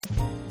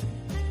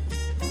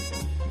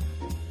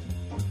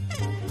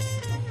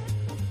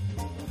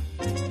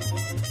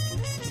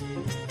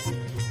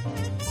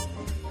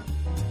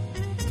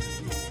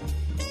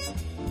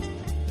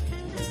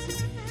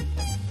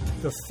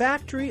The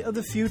factory of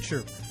the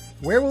future.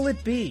 Where will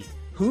it be?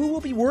 Who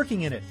will be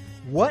working in it?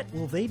 What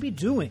will they be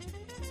doing?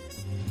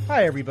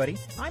 Hi, everybody.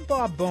 I'm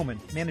Bob Bowman,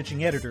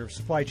 Managing Editor of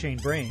Supply Chain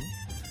Brain,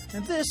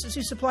 and this is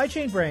the Supply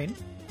Chain Brain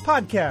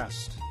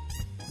podcast.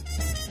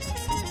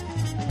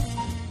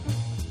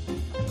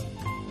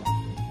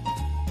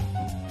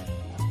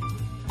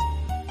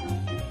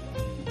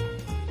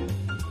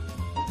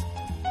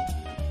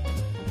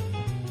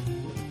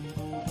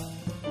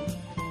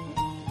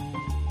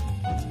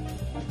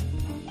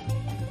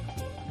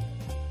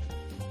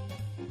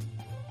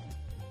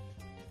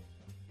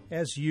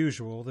 As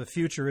usual, the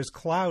future is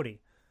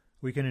cloudy.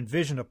 We can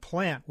envision a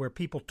plant where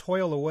people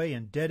toil away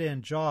in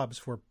dead-end jobs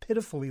for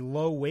pitifully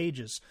low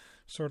wages,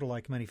 sort of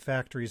like many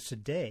factories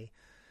today,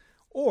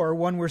 or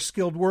one where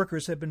skilled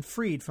workers have been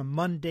freed from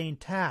mundane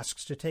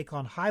tasks to take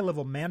on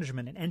high-level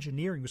management and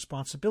engineering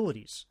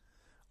responsibilities,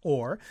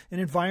 or an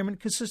environment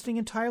consisting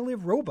entirely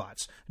of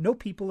robots, no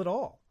people at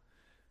all.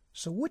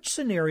 So which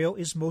scenario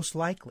is most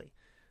likely?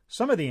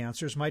 Some of the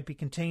answers might be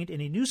contained in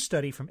a new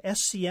study from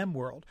SCM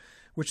World,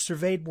 which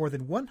surveyed more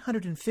than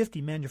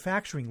 150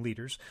 manufacturing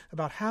leaders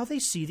about how they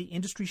see the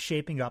industry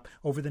shaping up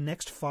over the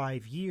next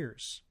 5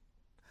 years.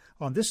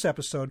 On this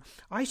episode,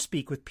 I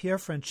speak with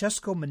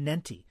Pierfrancesco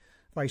Manenti,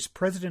 Vice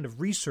President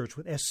of Research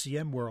with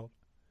SCM World.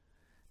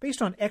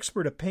 Based on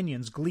expert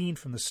opinions gleaned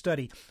from the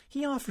study,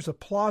 he offers a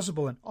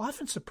plausible and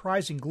often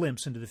surprising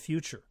glimpse into the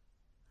future.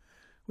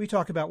 We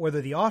talk about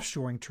whether the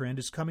offshoring trend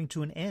is coming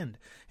to an end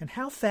and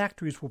how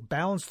factories will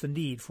balance the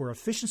need for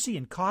efficiency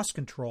and cost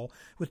control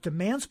with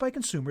demands by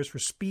consumers for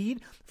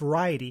speed,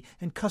 variety,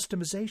 and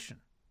customization.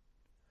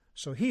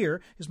 So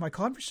here is my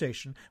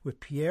conversation with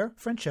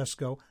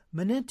Pierfrancesco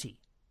Manenti.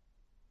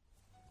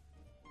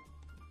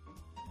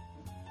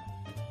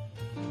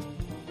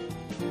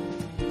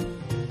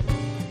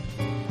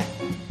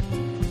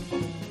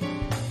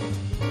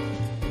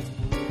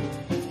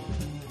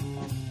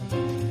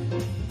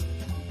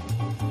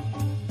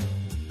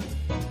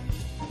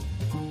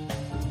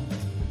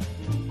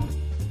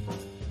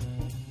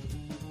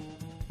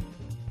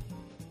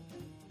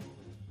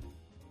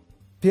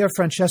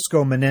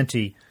 Pierfrancesco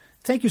Manenti,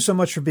 thank you so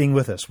much for being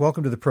with us.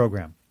 Welcome to the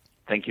program.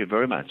 Thank you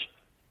very much.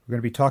 We're going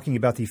to be talking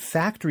about the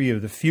factory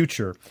of the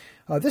future.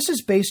 This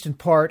is based in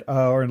part,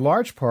 or in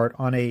large part,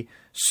 on a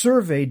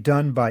survey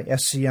done by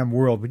SCM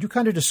World. Would you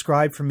kind of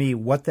describe for me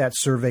what that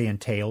survey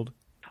entailed?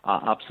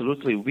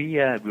 Absolutely. We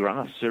ran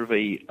a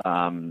survey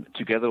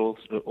together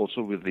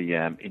also with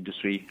the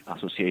Industry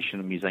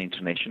Association MISA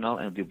International,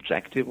 and the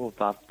objective of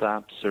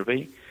that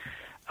survey,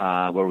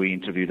 where we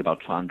interviewed about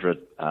 200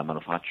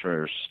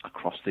 manufacturers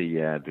across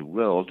the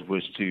world,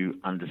 was to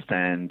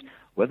understand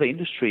where the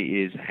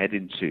industry is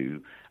heading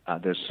to.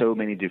 There's so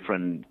many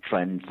different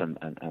trends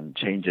and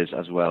changes,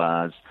 as well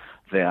as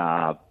there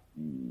are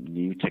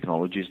new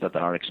technologies that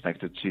are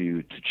expected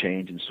to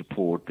change and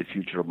support the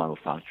future of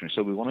manufacturing.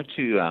 So we wanted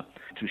to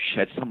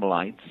shed some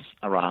lights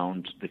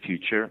around the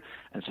future,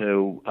 and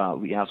so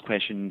we asked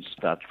questions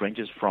that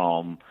ranges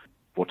from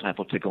what type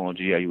of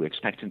technology are you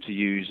expecting to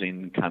use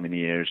in coming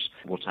years?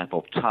 What type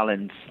of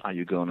talents are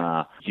you going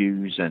to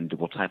use? And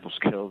what type of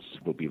skills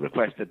will be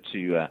requested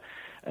to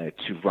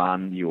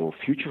run your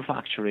future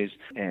factories?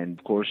 And,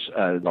 of course,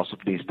 lots of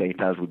this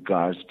data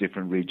regards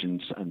different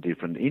regions and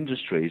different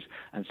industries.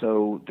 And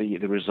so the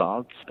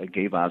results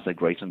gave us a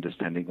great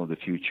understanding of the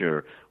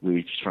future,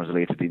 which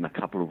translated in a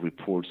couple of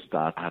reports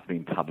that have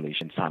been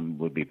published, and some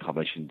will be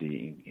published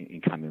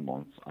in coming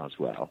months as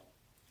well.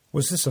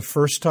 Was this a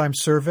first-time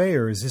survey,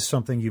 or is this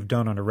something you've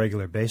done on a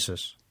regular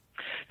basis?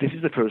 This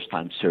is the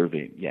first-time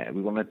survey, yeah.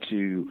 We wanted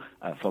to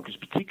focus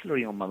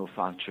particularly on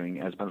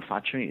manufacturing, as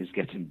manufacturing is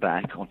getting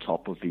back on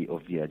top of the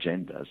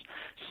agendas.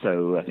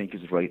 So I think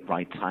it's the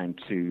right time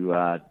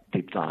to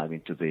deep dive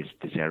into this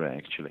area,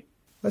 actually.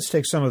 Let's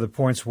take some of the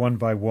points one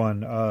by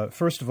one.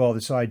 First of all,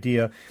 this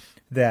idea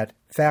that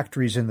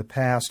factories in the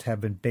past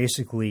have been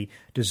basically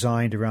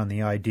designed around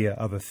the idea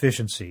of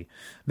efficiency,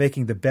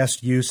 making the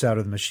best use out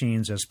of the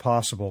machines as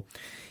possible,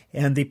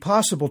 and the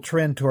possible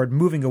trend toward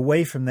moving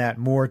away from that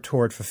more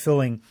toward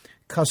fulfilling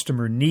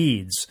customer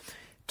needs.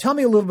 Tell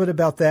me a little bit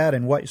about that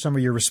and what some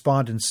of your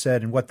respondents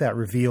said and what that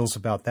reveals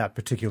about that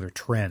particular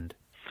trend.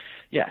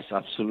 Yes,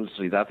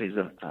 absolutely. That is,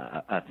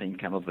 I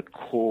think, kind of the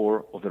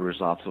core of the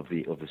results of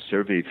the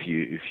survey,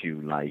 if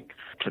you like.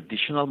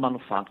 Traditional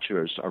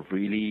manufacturers are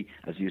really,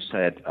 as you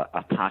said,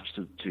 attached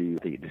to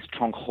the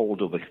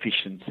stronghold of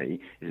efficiency.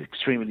 Is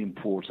extremely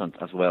important,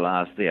 as well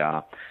as they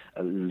are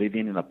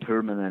living in a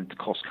permanent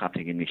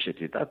cost-cutting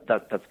initiative.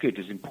 That's good.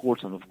 It's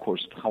important, of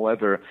course.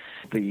 However,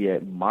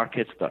 the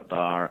markets that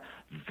are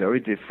very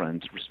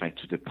different with respect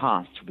to the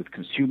past, with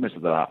consumers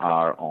that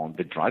are on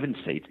the driving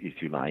seat,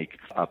 if you like,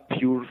 a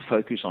pure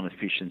focus on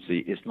efficiency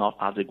is not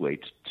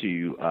adequate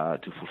to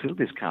fulfill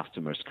these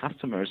customers.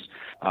 Customers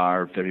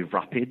are very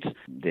rapid.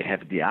 They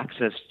have the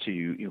access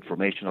to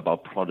information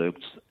about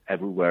products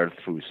everywhere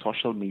through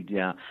social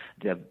media.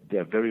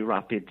 They're very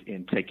rapid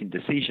in taking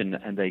decision,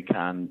 and they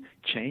can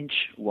change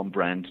one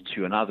brand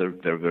to another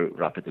very, very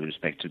rapidly with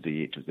respect to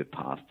the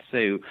past.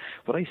 So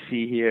what I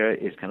see here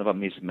is kind of a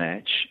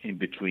mismatch in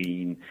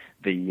between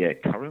the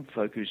current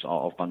focus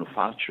of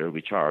manufacturer,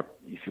 which are,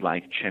 if you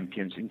like,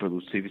 champions in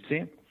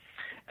productivity,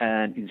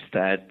 and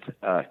instead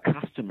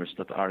customers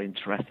that are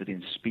interested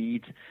in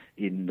speed,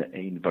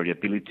 in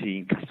variability,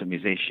 in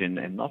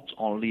customization, and not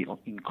only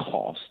in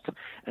cost.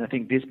 And I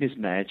think this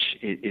mismatch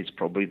is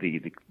probably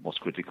the most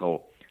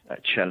critical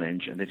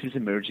challenge, and this is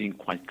emerging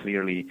quite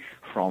clearly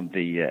from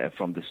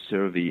the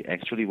survey.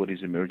 Actually, what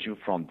is emerging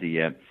from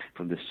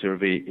the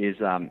survey is,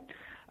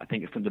 I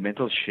think, a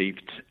fundamental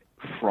shift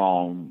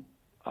from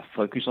a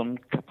focus on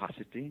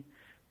capacity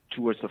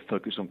towards a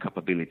focus on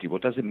capability.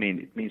 What does it mean?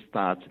 It means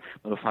that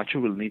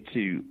manufacturers will need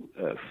to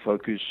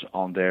focus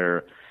on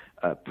their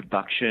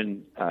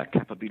production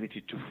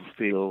capability to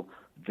fulfill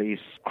this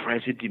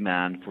crazy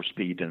demand for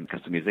speed and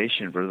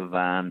customization, rather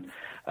than,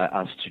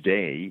 as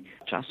today,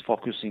 just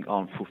focusing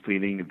on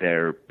fulfilling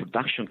their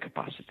production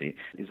capacity.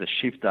 Is a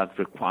shift that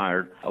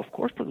required, of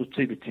course,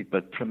 productivity,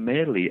 but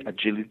primarily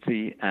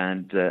agility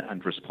and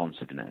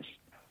responsiveness.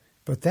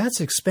 But that's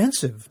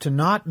expensive, to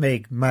not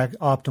make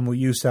optimal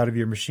use out of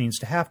your machines,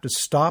 to have to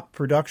stop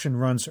production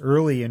runs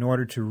early in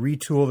order to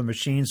retool the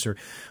machines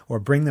or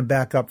bring them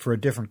back up for a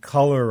different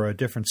color or a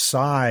different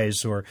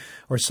size or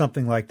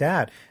something like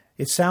that.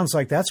 It sounds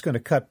like that's going to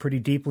cut pretty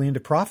deeply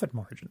into profit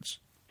margins.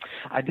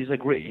 I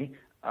disagree.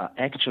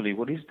 Actually,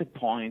 what is the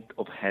point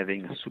of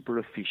having a super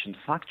efficient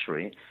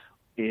factory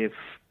if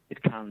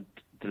it can't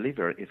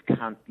deliver, if it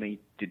can't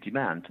meet the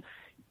demand?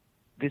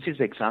 This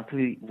is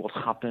exactly what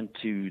happened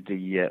to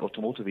the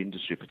automotive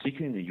industry,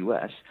 particularly in the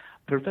U.S.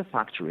 Perfect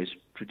factories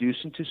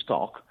producing to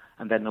stock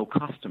and then no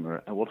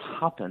customer. And what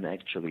happened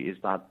actually is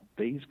that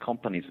these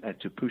companies had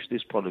to push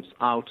these products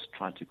out,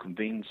 try to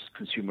convince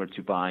consumer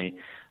to buy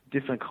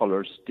different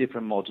colors,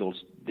 different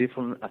models,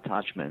 different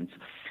attachments.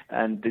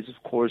 And this,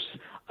 of course,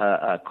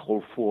 a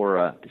call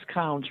for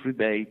discounts,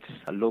 rebates,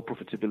 low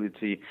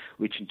profitability,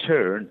 which in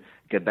turn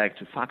get back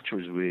to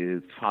factories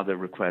with further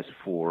requests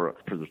for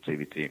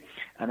productivity.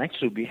 And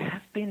actually, we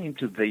have been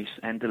into this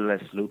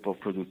endless loop of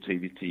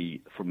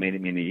productivity for many,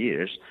 many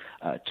years,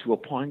 to a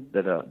point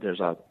that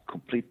there's a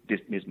complete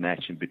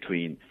mismatch in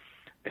between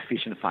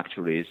efficient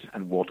factories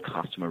and what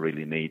customer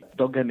really need.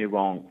 Don't get me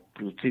wrong,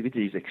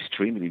 productivity is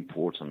extremely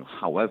important.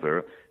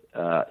 However,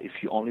 if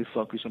you only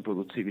focus on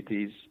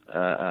productivity's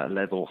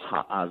level,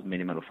 as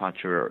many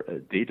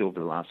manufacturers did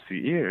over the last few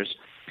years,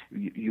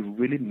 you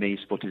really miss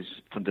what is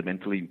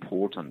fundamentally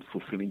important,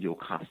 fulfilling your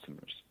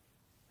customers.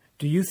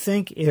 Do you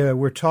think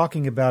we're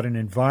talking about an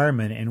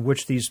environment in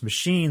which these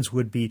machines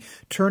would be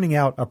turning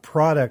out a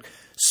product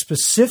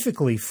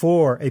specifically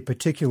for a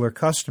particular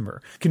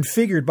customer,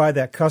 configured by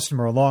that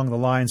customer along the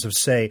lines of,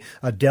 say,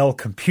 a Dell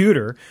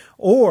computer?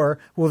 Or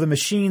will the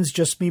machines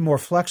just be more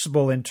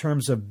flexible in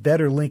terms of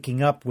better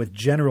linking up with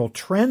general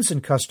trends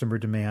in customer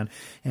demand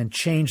and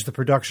change the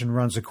production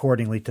runs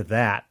accordingly to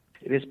that?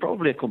 It is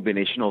probably a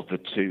combination of the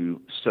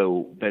two.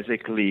 So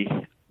basically,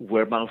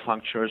 where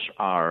manufacturers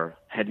are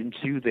heading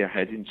to, they're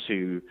heading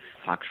to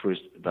factories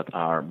that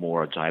are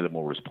more agile and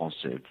more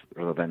responsive,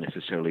 rather than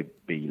necessarily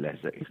be less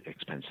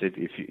expensive,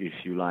 if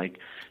you like.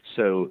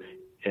 So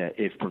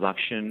if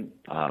production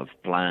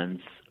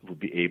plants would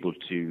be able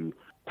to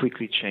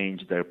quickly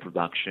change their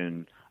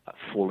production,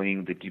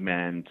 following the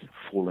demand,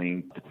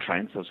 following the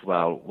trends as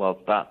well,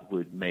 that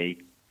would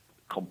make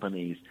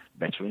companies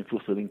better in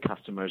fulfilling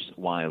customers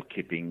while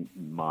keeping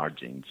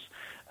margins.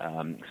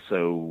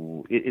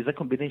 So it is a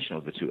combination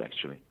of the two,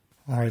 actually.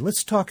 All right,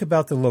 let's talk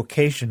about the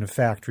location of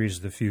factories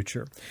of the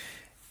future.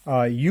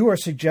 You are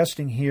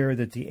suggesting here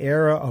that the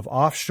era of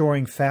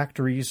offshoring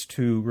factories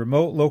to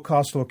remote,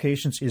 low-cost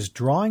locations is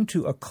drawing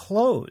to a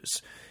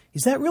close.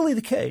 Is that really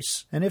the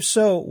case? And if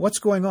so, what's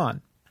going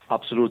on?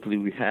 Absolutely.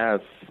 We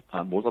have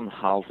more than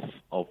half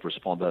of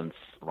respondents,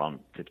 around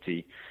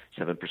 57%,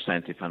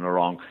 if I'm not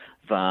wrong,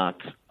 that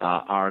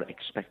are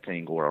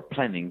expecting or are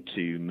planning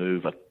to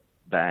move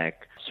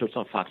back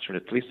certain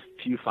factories, at least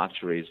a few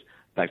factories,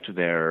 back to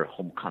their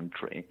home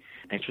country.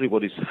 Actually,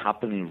 what is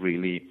happening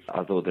really,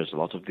 although there's a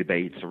lot of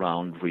debates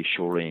around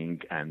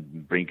reshoring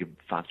and bringing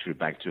factory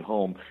back to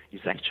home,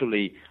 is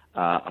actually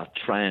a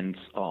trend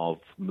of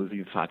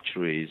moving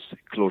factories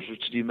closer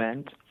to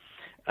demand.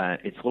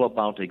 It's all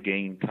about,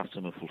 again,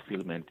 customer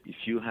fulfillment. If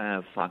you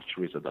have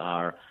factories that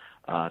are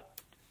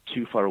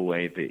too far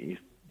away, if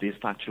these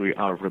factories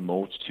are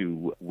remote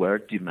to where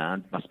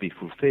demand must be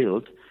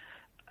fulfilled,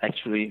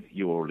 actually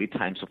your lead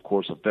times, of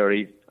course, are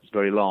very,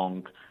 very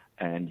long,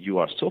 and you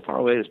are so far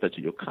away, especially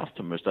to your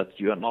customers, that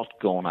you are not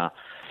going to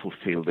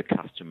fulfill the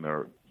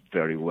customer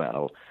very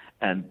well.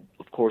 And,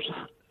 of course,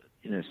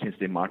 since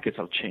the markets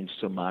have changed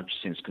so much,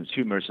 since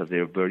consumers at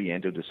the very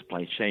end of the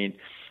supply chain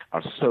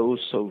are so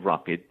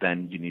rapid,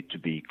 then you need to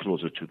be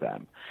closer to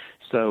them.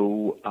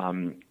 So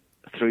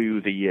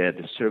through the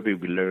survey,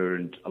 we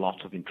learned a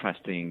lot of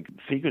interesting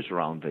figures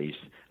around this.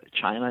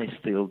 China is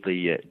still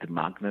the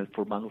magnet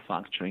for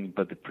manufacturing,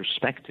 but the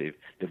perspective,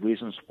 the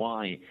reasons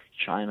why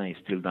China is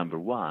still number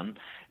one,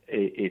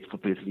 it's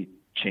completely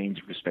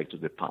changed with respect to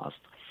the past.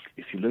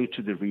 If you look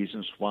to the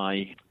reasons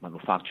why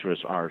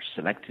manufacturers are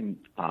selecting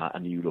a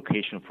new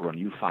location for a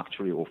new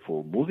factory or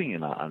for moving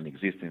in an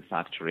existing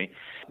factory,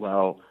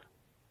 well,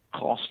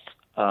 cost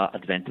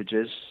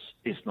advantages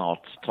is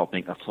not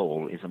topping at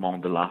all, is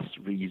among the last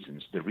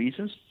reasons. The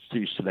reasons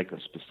to select a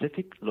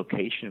specific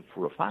location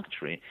for a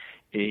factory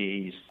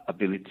is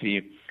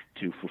ability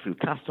to fulfill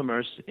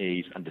customers,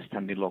 is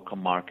understanding local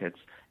markets,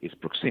 is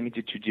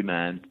proximity to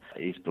demand,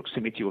 is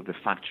proximity of the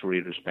factory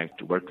with respect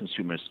to where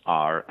consumers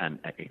are, and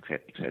et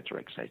cetera,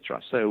 et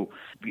cetera. So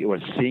we are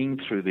seeing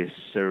through this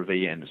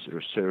survey and this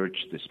research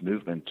this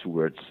movement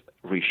towards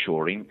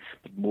reshoring,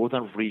 but more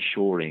than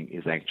reshoring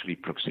is actually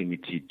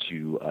proximity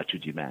to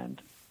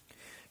demand.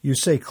 You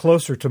say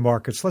closer to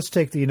markets. Let's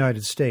take the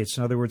United States.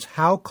 In other words,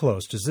 how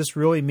close? Does this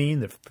really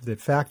mean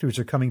that factories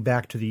are coming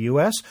back to the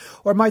U.S.,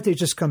 or might they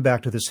just come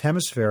back to this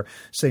hemisphere,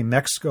 say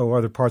Mexico or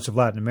other parts of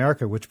Latin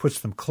America, which puts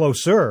them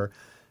closer,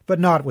 but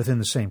not within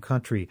the same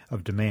country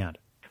of demand?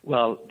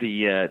 Well,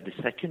 the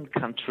second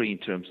country in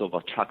terms of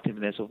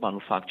attractiveness of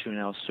manufacturing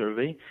in our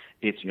survey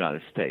is the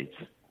United States.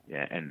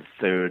 Yeah, and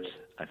third,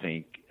 I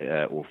think,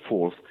 or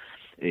fourth,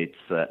 it's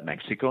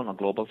Mexico on a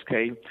global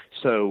scale.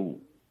 So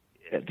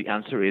the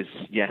answer is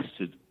yes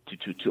to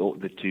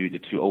the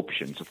two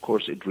options. Of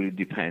course, it really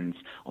depends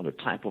on the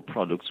type of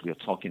products we are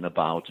talking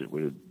about. It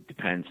really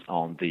depends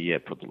on the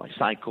product life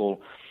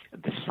cycle,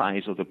 the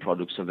size of the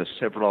product. So there's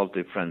several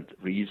different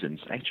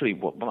reasons. Actually,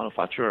 what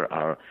manufacturers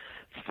are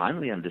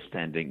finally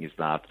understanding is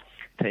that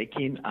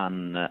taking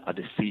a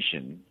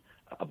decision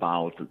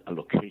about a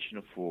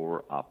location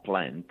for a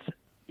plant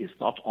is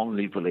not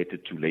only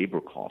related to labor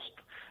cost.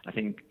 I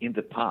think in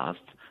the past,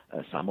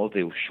 some of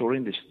the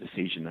offshoring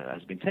decision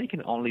has been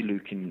taken only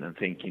looking and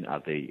thinking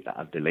at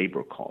the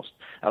labor cost.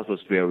 That was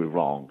very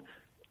wrong.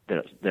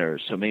 There are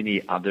so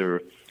many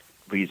other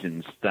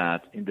reasons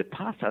that in the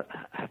past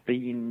have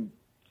been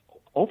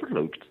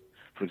overlooked.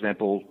 For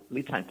example,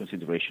 lead time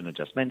consideration I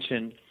just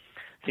mentioned.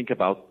 Think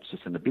about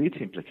sustainability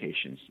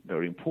implications,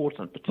 very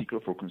important,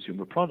 particularly for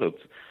consumer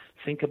products.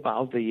 Think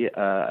about the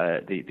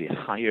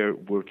higher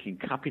working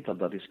capital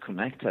that is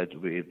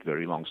connected with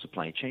very long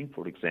supply chain,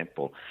 for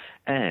example,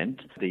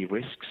 and the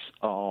risks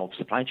of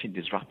supply chain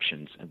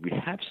disruptions. And we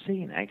have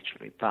seen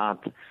actually that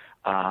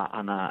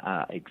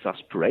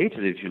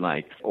exasperated, if you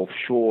like,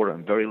 offshore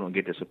and very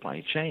elongated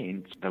supply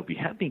chains that we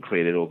have been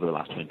created over the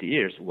last 20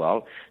 years.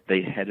 Well,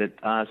 they headed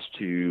us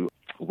to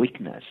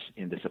weakness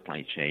in the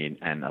supply chain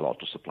and a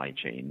lot of supply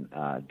chain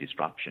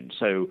disruption.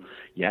 So,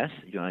 yes,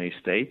 United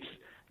States,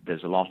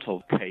 there's a lot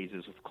of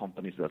cases of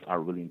companies that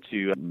are willing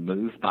to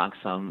move back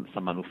some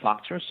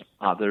manufacturers,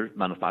 other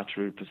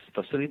manufacturing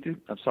facilities,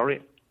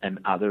 and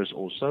others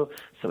also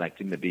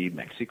selecting maybe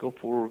Mexico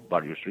for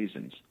various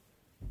reasons.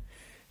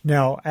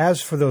 Now,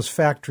 as for those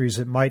factories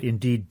that might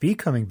indeed be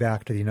coming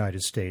back to the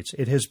United States,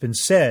 it has been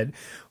said,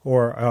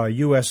 or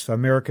U.S.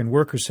 American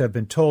workers have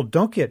been told,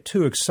 don't get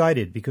too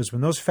excited, because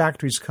when those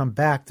factories come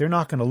back, they're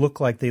not going to look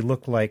like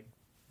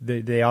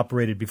they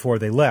operated before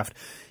they left.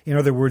 In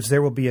other words,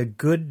 there will be a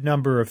good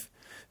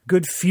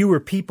fewer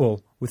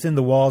people within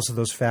the walls of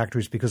those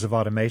factories because of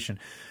automation.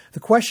 The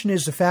question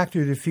is, the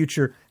factory of the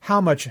future, how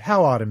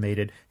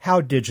automated,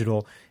 how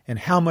digital, and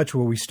how much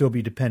will we still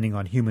be depending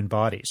on human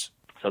bodies?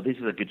 So this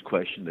is a good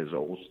question. There's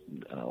also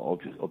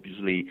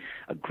obviously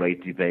a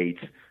great debate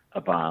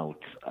about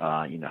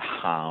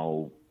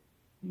how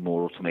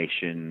more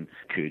automation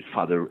could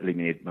further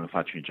eliminate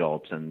manufacturing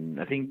jobs, and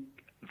I think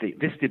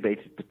this debate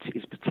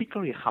is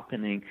particularly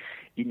happening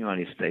in the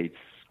United States,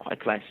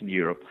 quite less in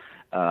Europe,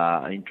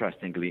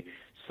 interestingly.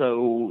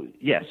 So,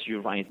 yes,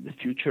 you're right. The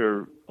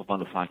future of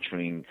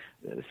manufacturing,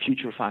 the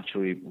future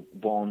factory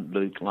won't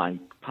look like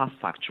past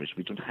factories.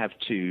 We don't have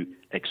to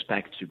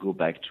expect to go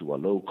back to a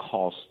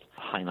low-cost,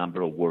 high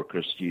number of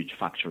workers, huge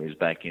factories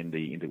back in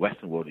the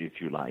Western world,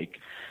 if you like.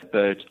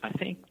 But I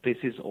think this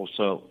is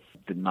also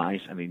the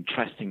nice and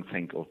interesting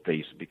thing of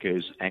this,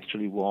 because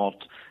actually what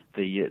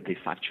the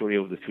factory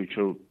of the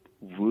future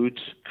would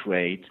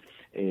create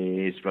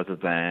is, rather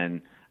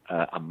than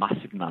a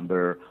massive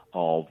number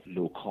of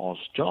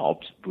low-cost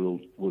jobs, will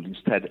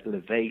instead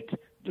elevate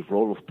the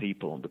role of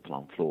people on the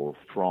plant floor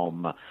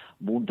from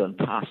mundane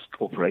task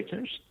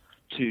operators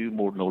to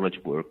more knowledge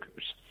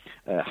workers.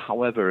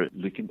 However,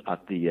 looking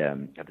at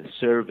the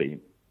survey,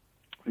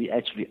 we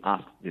actually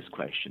asked these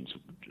questions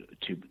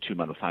to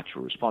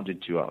manufacturers responding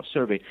to our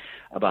survey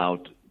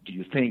about, do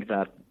you think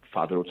that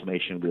further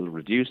automation will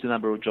reduce the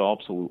number of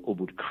jobs or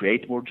would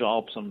create more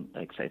jobs,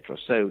 etc.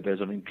 So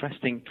there's an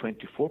interesting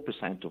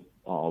 24%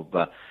 of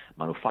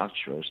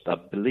manufacturers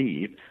that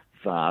believe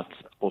that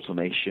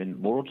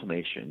more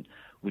automation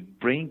would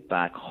bring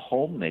back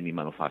home many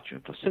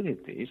manufacturing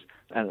facilities,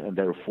 and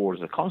therefore,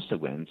 as a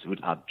consequence, would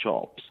add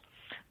jobs.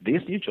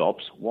 These new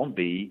jobs won't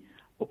be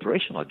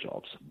operational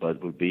jobs,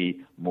 but will be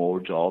more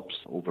jobs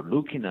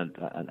overlooking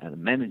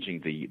and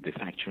managing the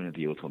factory and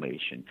the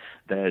automation.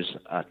 There's,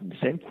 in the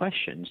same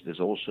questions, there's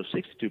also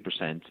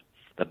 62%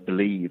 that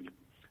believe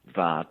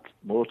that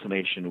more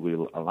automation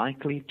will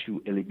likely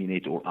to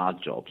eliminate or add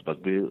jobs,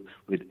 but will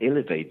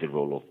elevate the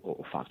role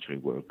of factory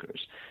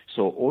workers.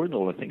 So all in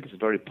all, I think it's a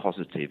very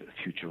positive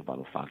future of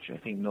manufacturing.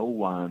 I think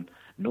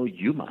no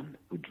human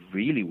would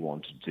really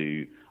want to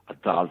do a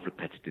dull,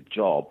 repetitive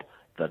job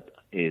that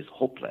is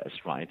hopeless,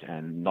 right,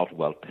 and not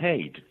well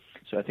paid.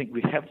 So I think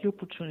we have the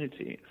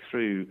opportunity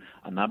through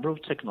a number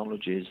of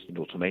technologies in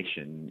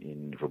automation,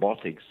 in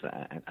robotics,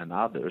 and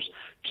others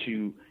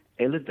to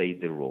elevate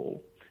the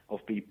role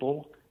of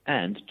people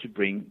and to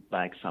bring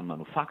back some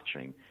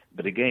manufacturing.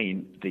 But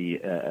again,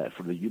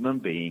 for the human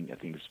being, I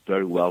think it's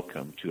very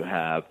welcome to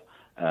have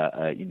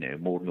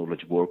more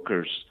knowledge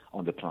workers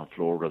on the plant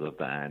floor rather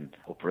than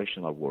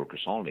operational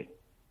workers only.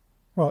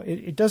 Well,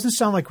 it doesn't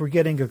sound like we're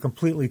getting a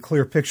completely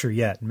clear picture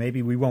yet.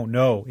 Maybe we won't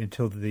know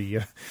until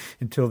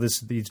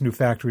these new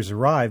factories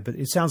arrive. But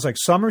it sounds like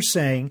some are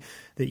saying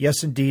that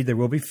yes, indeed, there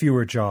will be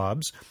fewer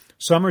jobs.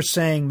 Some are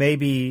saying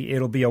maybe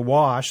it'll be a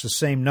wash, the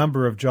same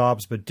number of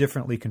jobs but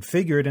differently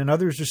configured, and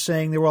others are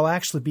saying there will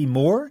actually be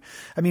more.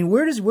 I mean,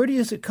 where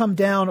does it come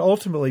down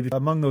ultimately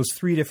among those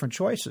three different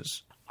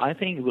choices? I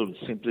think it will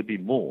simply be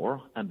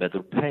more and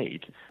better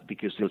paid,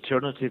 because the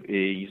alternative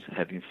is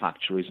having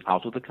factories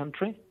out of the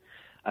country.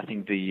 I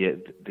think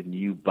the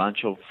new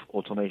bunch of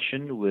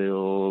automation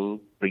will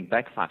bring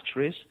back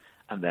factories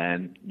and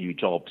then new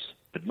jobs,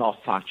 but not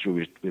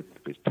factories with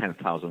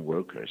 10,000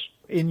 workers.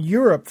 In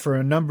Europe, for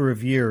a number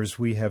of years,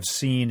 we have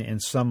seen in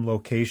some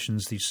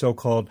locations the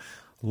so-called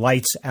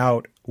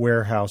lights-out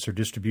warehouse or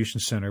distribution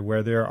center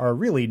where there are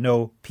really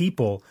no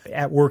people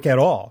at work at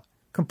all,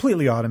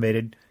 completely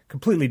automated,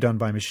 completely done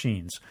by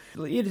machines.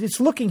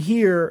 It's looking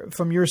here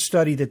from your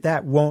study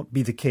that won't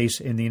be the case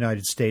in the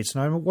United States,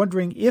 and I'm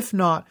wondering, if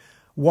not,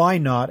 why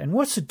not, and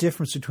what's the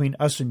difference between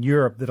us and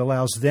Europe that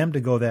allows them to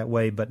go that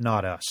way but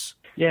not us?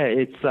 Yeah,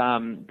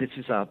 this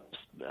is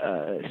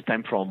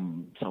stem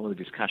from some of the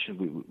discussion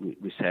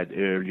we said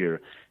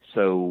earlier.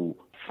 So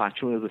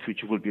factory of the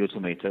future will be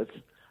automated,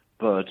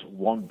 but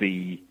won't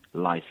be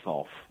lights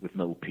off with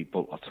no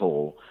people at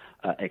all.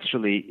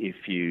 Actually,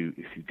 if you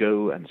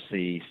go and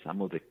see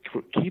some of the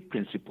key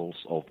principles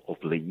of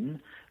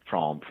Lean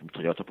from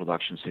Toyota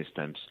Production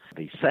Systems,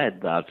 they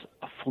said that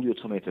a fully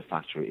automated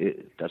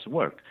factory doesn't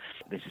work.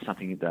 This is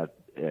something that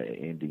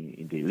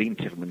in the Lean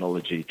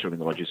terminology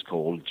is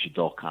called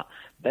jidoka.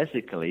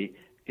 Basically,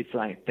 it's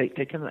like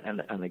take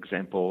an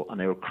example, an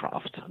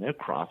aircraft. An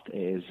aircraft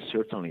is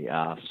certainly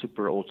a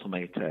super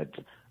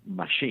automated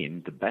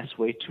machine. The best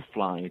way to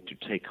fly,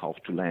 to take off,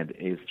 to land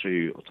is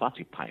through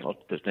automatic pilot.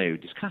 There's no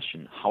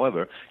discussion.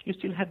 However, you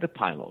still have the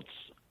pilots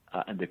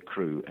and the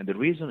crew, and the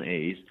reason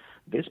is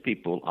these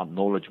people are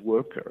knowledge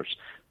workers.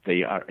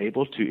 They are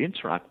able to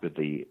interact with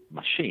the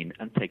machine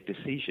and take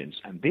decisions,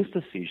 and these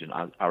decisions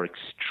are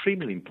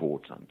extremely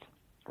important,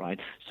 right?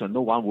 So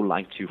no one would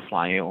like to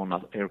fly on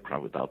an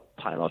aircraft without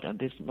pilot, and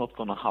this is not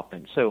going to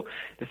happen. So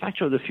the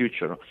factory of the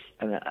future,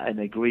 and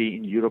I agree,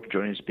 in Europe,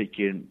 generally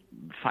speaking,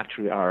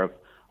 factories are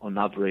on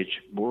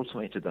average more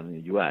automated than in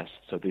the U.S.,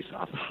 so this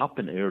has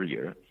happened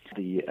earlier.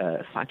 The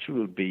factory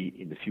will be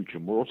in the future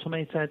more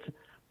automated,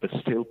 but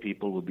still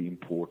people will be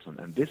important,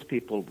 and these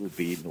people will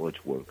be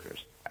knowledge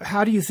workers.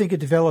 How do you think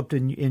it developed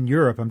in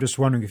Europe? I'm just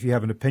wondering if you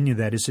have an opinion of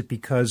that. Is it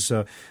because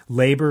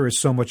labor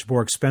is so much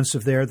more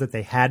expensive there that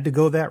they had to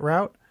go that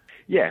route?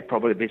 Yeah,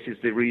 probably this is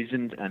the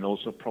reason, and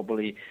also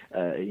probably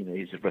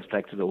is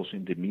reflected also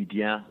in the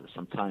media.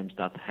 Sometimes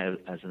that has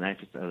an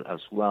effect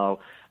as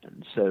well.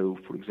 And so,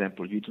 for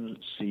example, you don't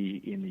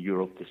see in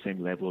Europe the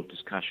same level of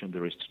discussion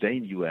there is today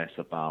in the U.S.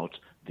 about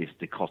this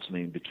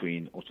dichotomy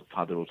between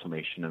further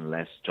automation and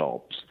less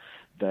jobs.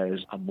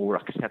 There's a more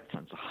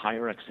acceptance, a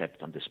higher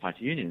acceptance, despite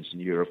unions in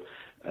Europe,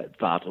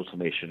 that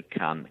automation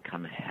can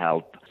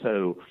help.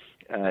 So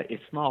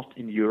it's not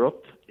in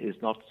Europe.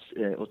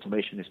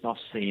 Automation is not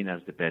seen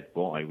as the bad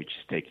boy, which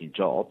is taking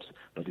jobs,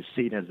 but it's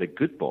seen as the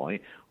good boy,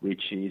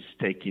 which is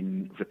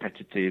taking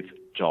repetitive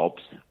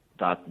jobs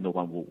that no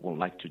one will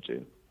like to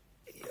do.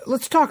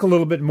 Let's talk a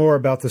little bit more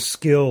about the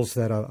skills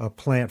that a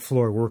plant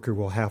floor worker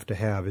will have to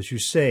have. As you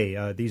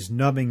say, these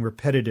numbing,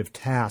 repetitive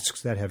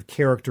tasks that have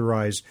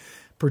characterized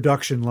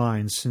production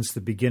lines since the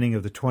beginning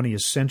of the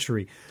 20th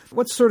century.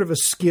 What sort of a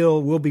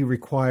skill will be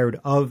required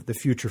of the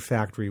future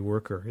factory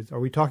worker? Are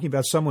we talking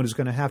about someone who's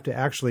going to have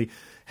actually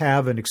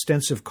have an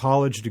extensive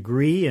college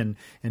degree and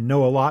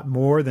know a lot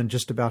more than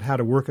just about how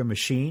to work a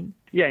machine?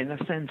 Yeah, in a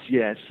sense,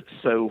 yes.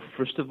 So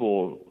first of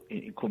all,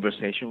 in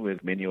conversation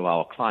with many of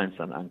our clients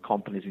and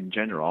companies in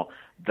general,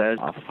 there's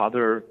a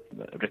further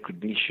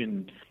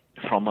recognition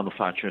from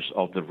manufacturers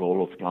of the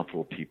role of plant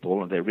floor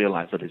people, and they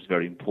realize that it's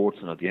very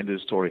important. At the end of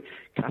the story,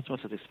 customer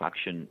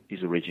satisfaction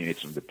is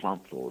originated on the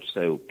plant floor.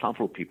 So plant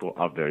floor people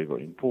are very,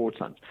 very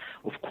important.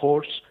 Of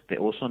course, they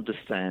also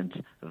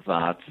understand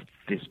that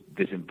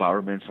these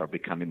environments are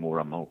becoming more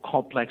and more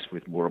complex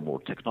with more and more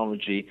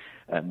technology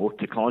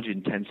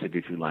intensive,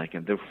 if you like,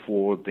 and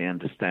therefore they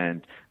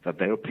understand that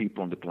their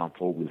people on the plant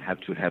floor will have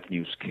to have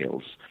new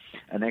skills.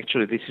 And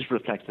actually, this is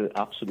reflected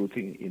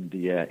absolutely in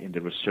the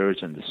research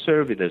and the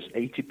survey. There's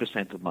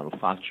 80% of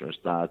manufacturers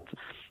that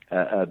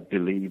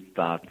believe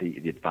that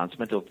the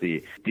advancement of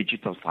the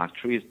digital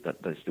factories,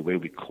 that's the way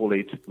we call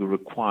it, will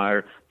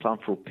require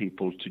plant floor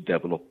people to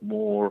develop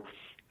more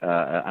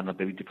an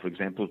ability, for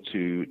example,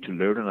 to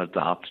learn and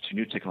adapt to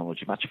new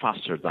technology much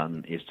faster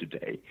than is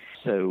today.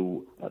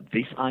 So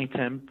this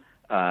item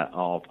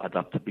of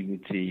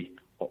adaptability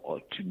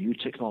to new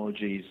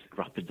technologies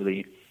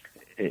rapidly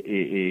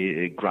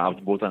it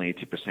grabbed more than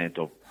 80%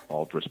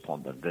 of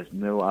respondents. There's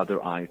no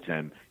other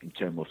item in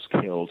terms of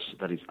skills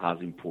that is as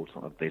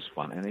important as this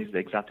one, and it's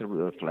exactly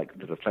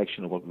the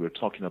reflection of what we were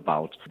talking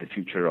about, the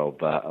future of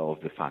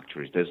the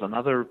factories. There's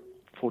another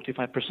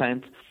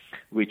 45%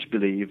 which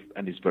believe,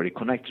 and is very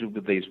connected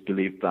with this,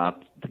 believe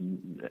that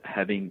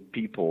having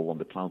people on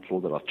the plant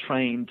floor that are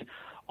trained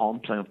on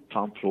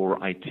plant floor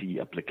IT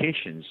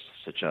applications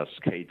such as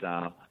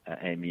SCADA,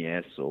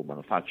 MES, or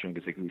manufacturing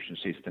execution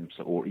systems,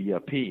 or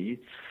ERP,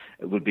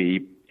 would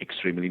be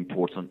extremely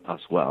important as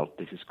well.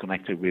 This is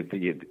connected with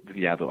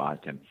the other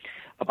item.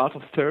 About a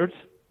third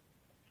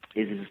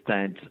is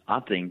instead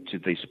adding to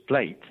this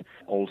plate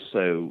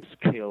also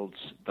skills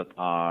that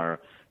are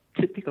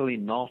typically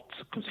not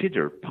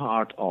considered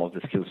part of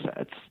the skill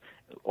sets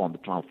on the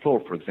plant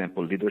floor. For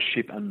example,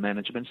 leadership and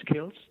management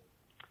skills.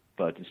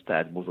 But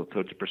instead, more than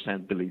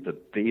 30% believe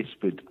that this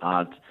would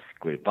add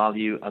great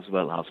value, as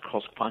well as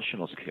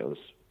cross-functional skills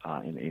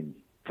in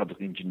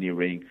product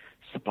engineering,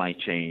 supply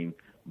chain,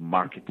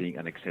 marketing,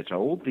 and etc.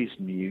 All these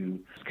new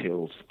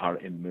skills are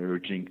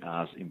emerging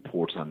as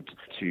important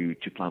to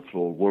plant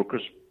floor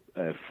workers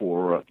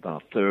for a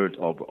third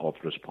of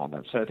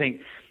respondents. So I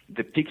think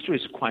the picture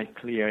is quite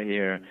clear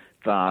here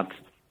that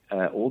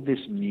all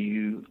these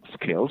new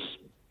skills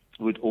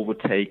would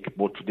overtake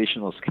more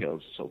traditional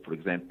skills. So, for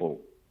example,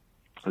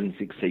 Lean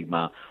Six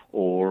Sigma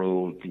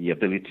or the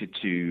ability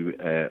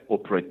to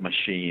operate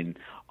machine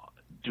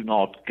do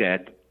not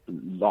get a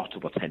lot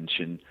of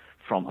attention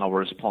from our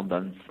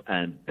respondents,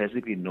 and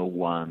basically no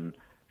one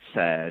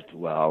said,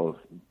 well,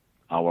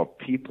 our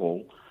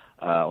people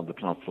on the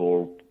plant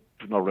floor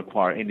do not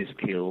require any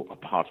skill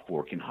apart from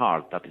working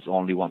hard. That is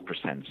only 1%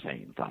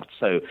 saying that.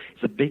 So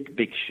it's a big,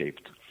 big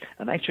shift.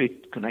 And actually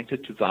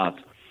connected to that,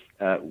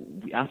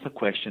 we asked a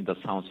question that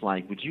sounds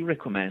like, would you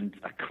recommend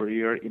a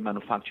career in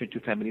manufacturing to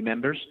family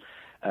members?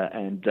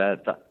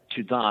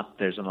 To that,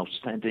 there's an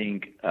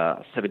outstanding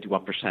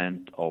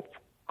 71% of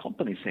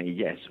companies saying,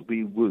 yes,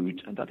 we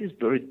would. And that is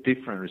very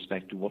different in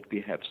respect to what we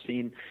have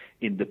seen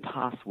in the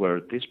past, where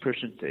this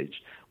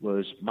percentage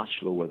was much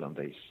lower than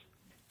this.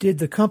 Did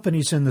the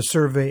companies in the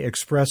survey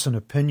express an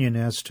opinion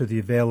as to the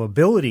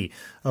availability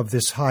of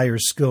this higher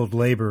skilled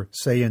labor,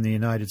 say in the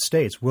United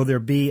States? Will there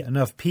be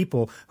enough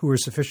people who are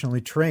sufficiently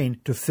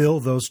trained to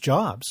fill those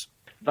jobs?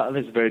 That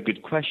is a very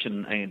good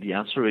question, and the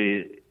answer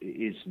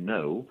is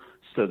no.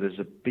 So there's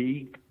a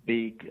big,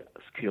 big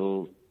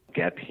skill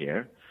gap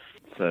here.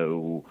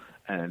 So,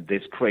 and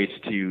this creates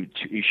two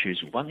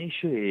issues. One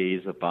issue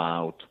is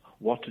about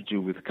what to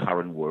do with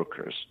current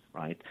workers,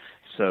 right?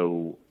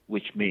 So,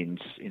 which means,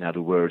 in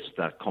other words,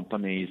 that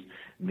companies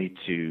need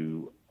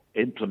to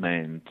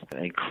implement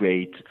and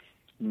create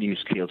new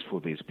skills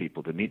for these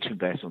people. They need to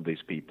invest on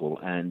these people,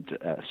 and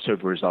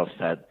survey results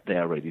that they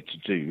are ready to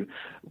do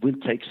will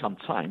take some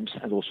time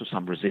and also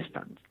some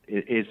resistance.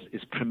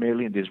 It's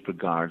primarily in this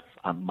regard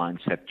a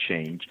mindset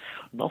change,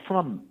 not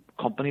from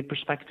a company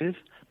perspective,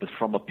 but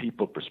from a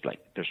people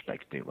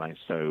perspective, right?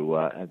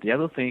 So the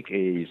other thing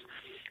is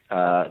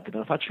the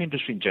manufacturing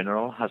industry in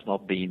general has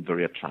not been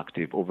very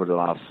attractive over the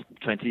last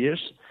 20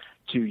 years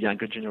to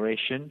younger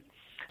generation.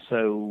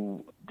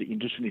 So the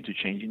industry needs to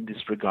change in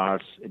this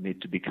regard. It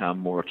needs to become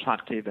more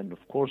attractive, and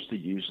of course, the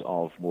use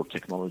of more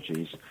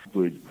technologies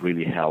would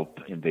really help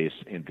in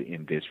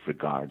this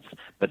regards.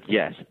 But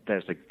yes,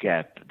 there's a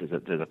gap.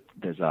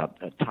 There's a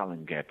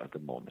talent gap at the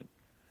moment.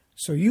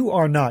 So you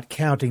are not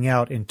counting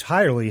out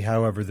entirely,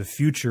 however, the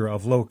future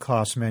of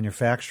low-cost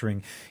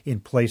manufacturing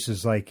in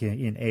places like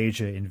in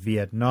Asia, in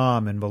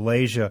Vietnam, in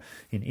Malaysia,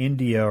 in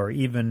India, or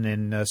even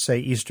in, say,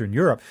 Eastern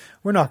Europe.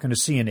 We're not going to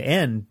see an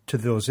end to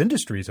those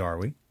industries, are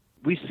we?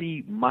 We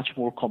see much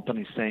more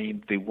companies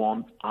saying they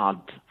won't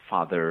add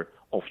further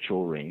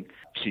offshoring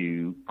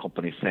to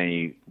companies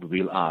saying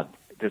we will add.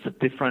 There's a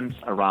difference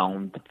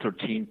around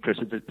 13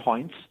 percentage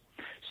points.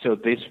 So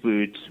this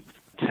would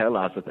tell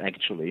us that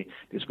actually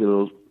this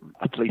will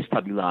at least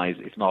stabilize,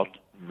 if not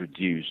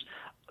reduce.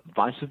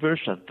 Vice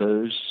versa,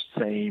 those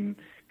same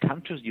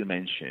countries you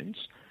mentioned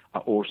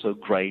are also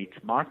great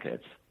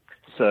markets.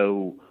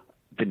 So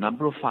the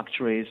number of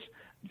factories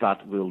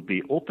that will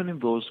be opening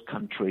those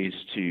countries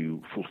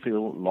to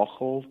fulfill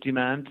local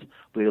demand,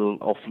 will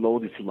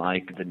offload, if you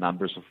like, the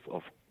numbers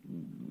of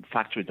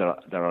factories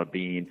that are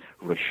being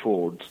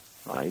reshored,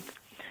 right?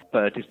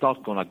 But it's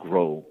not going to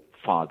grow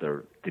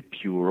further, the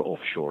pure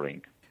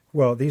offshoring.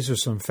 Well, these are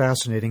some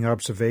fascinating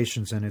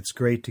observations, and it's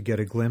great to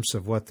get a glimpse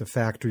of what the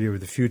factory of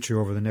the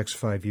future over the next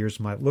 5 years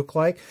might look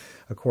like,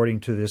 according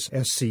to this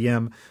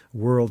SCM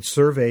World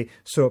survey.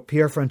 So,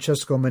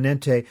 Pierfrancesco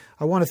Manenti,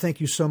 I want to thank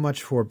you so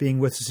much for being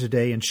with us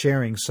today and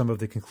sharing some of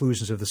the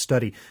conclusions of the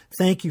study.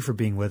 Thank you for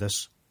being with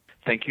us.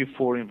 Thank you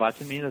for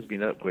inviting me. It's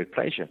been a great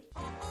pleasure.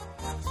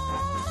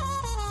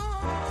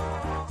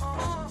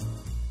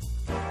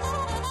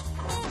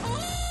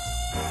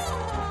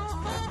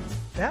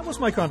 That was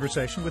my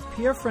conversation with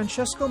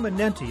Pierfrancesco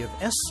Manenti of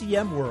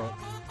SCM World,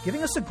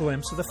 giving us a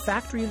glimpse of the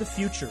factory of the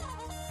future.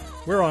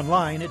 We're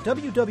online at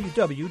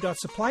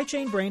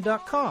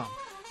www.supplychainbrain.com,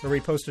 where we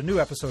post a new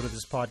episode of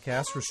this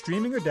podcast for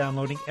streaming or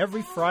downloading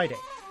every Friday.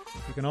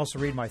 You can also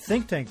read my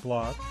think tank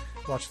blog,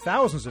 watch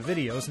thousands of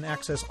videos, and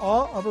access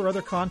all of our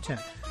other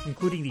content,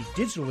 including the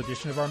digital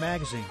edition of our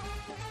magazine.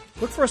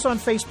 Look for us on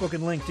Facebook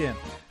and LinkedIn,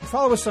 and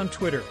follow us on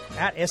Twitter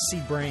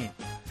 @SCBrain.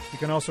 You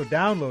can also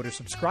download or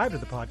subscribe to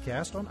the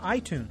podcast on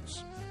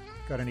iTunes.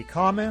 Got any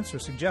comments or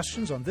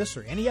suggestions on this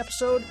or any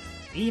episode?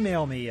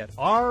 Email me at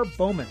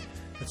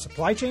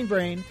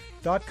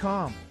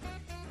rbowman@supplychainbrain.com.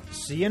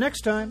 See you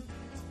next time.